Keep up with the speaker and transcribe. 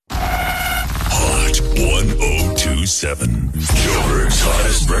1027. Joburg's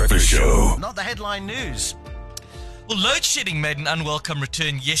hottest breakfast show. Not the headline news. Well, load shedding made an unwelcome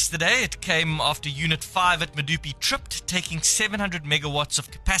return yesterday. It came after Unit 5 at Medupi tripped, taking 700 megawatts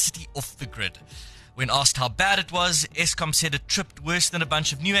of capacity off the grid. When asked how bad it was, Eskom said it tripped worse than a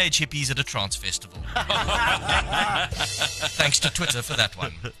bunch of New Age hippies at a trance festival. Thanks to Twitter for that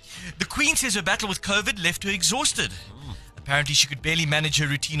one. The Queen says her battle with COVID left her exhausted. Apparently she could barely manage her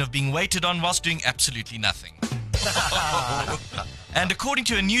routine of being waited on whilst doing absolutely nothing. And according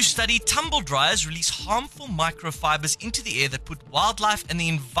to a new study, tumble dryers release harmful microfibers into the air that put wildlife and the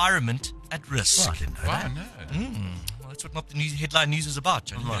environment at risk. Oh, I didn't know that. Well, that's what not the headline news is about.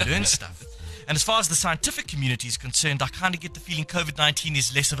 You learn stuff. And as far as the scientific community is concerned, I kind of get the feeling COVID-19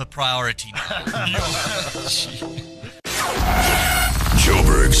 is less of a priority now.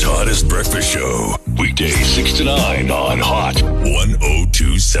 Joburg's hottest breakfast show. Weekdays 6 to 9 on Hot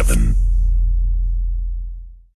 1027.